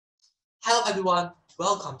Hello everyone,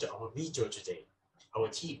 welcome to our video today. Our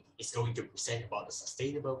team is going to present about the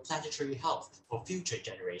sustainable planetary health for future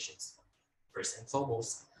generations. First and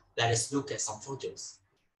foremost, let us look at some photos.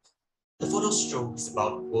 The photos show is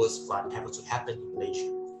about the worst flood ever to happen in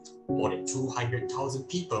Malaysia. More than 200,000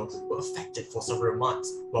 people were affected for several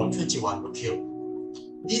months, while 21 were killed.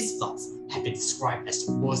 These floods have been described as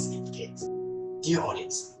the worst in decades. Dear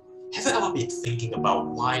audience, have you ever been thinking about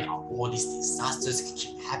why are all these disasters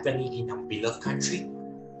keep happening in our beloved country?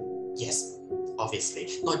 Yes, obviously,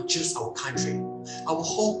 not just our country. Our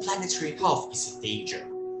whole planetary health is in danger.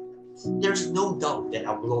 There is no doubt that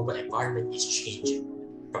our global environment is changing.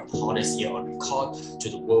 From the hottest year on record to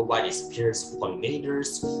the worldwide disappearance of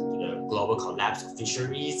pollinators, to the global collapse of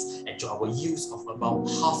fisheries, and to our use of about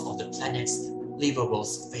half of the planet's livable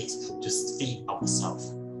space to feed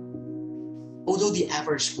ourselves. Although the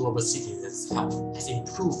average global citizen's health has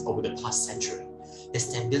improved over the past century, the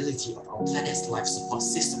stability of our planet's life support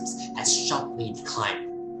systems has sharply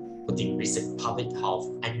declined, putting recent public health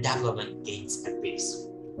and development gains at risk.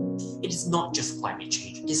 It is not just climate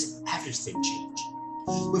change, it is everything change.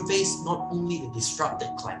 We face not only the disrupted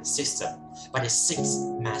climate system, but the sixth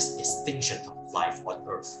mass extinction of life on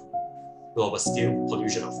Earth. Global scale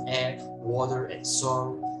pollution of air, water, and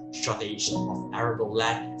soil, shortage of arable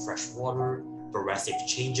land and fresh water, progressive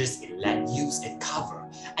changes in land use and cover,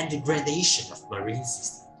 and degradation of marine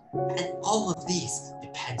systems. And all of these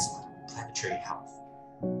depends on planetary health.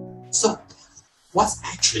 So, what's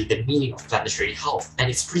actually the meaning of planetary health and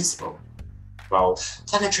its principle? Well,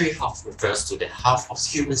 planetary health refers to the health of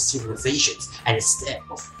human civilizations and the state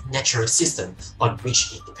of natural system on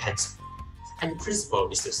which it depends. And the principle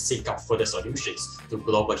is to seek out further solutions to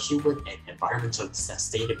global human and environmental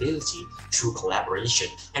sustainability through collaboration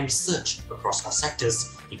and research across all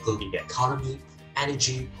sectors, including the economy,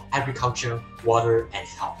 energy, agriculture, water, and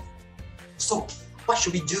health. So, what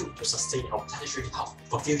should we do to sustain our planetary health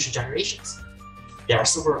for future generations? There are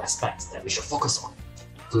several aspects that we should focus on,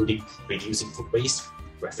 including reducing food waste,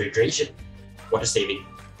 refrigeration, water saving,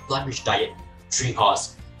 plant-rich diet, tree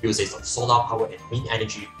house, usage of solar power and wind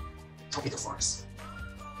energy, tropical forests.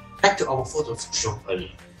 Back to our photos shown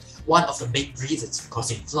earlier. One of the main reasons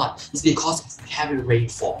causing flood is because of heavy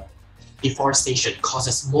rainfall. Deforestation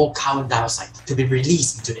causes more carbon dioxide to be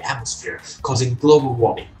released into the atmosphere, causing global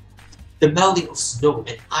warming. The melting of snow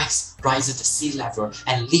and ice rises the sea level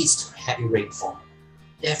and leads to heavy rainfall.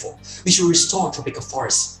 Therefore, we should restore tropical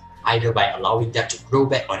forests, either by allowing them to grow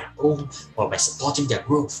back on their own or by supporting their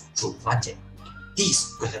growth through planting.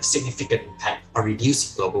 These could have significant impact on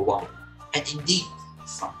reducing global warming, and indeed,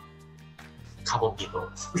 fun. Come on people,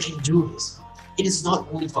 we can do this. It is not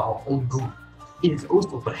only for our own good, it is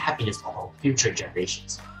also for the happiness of our future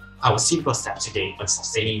generations. Our simple steps today on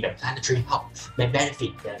sustaining the planetary health may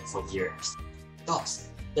benefit them for years. Thus,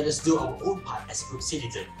 let us do our own part as a good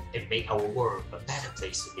citizen and make our world a better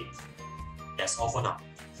place to live. That's all for now.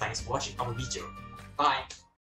 Thanks for watching our video. Bye!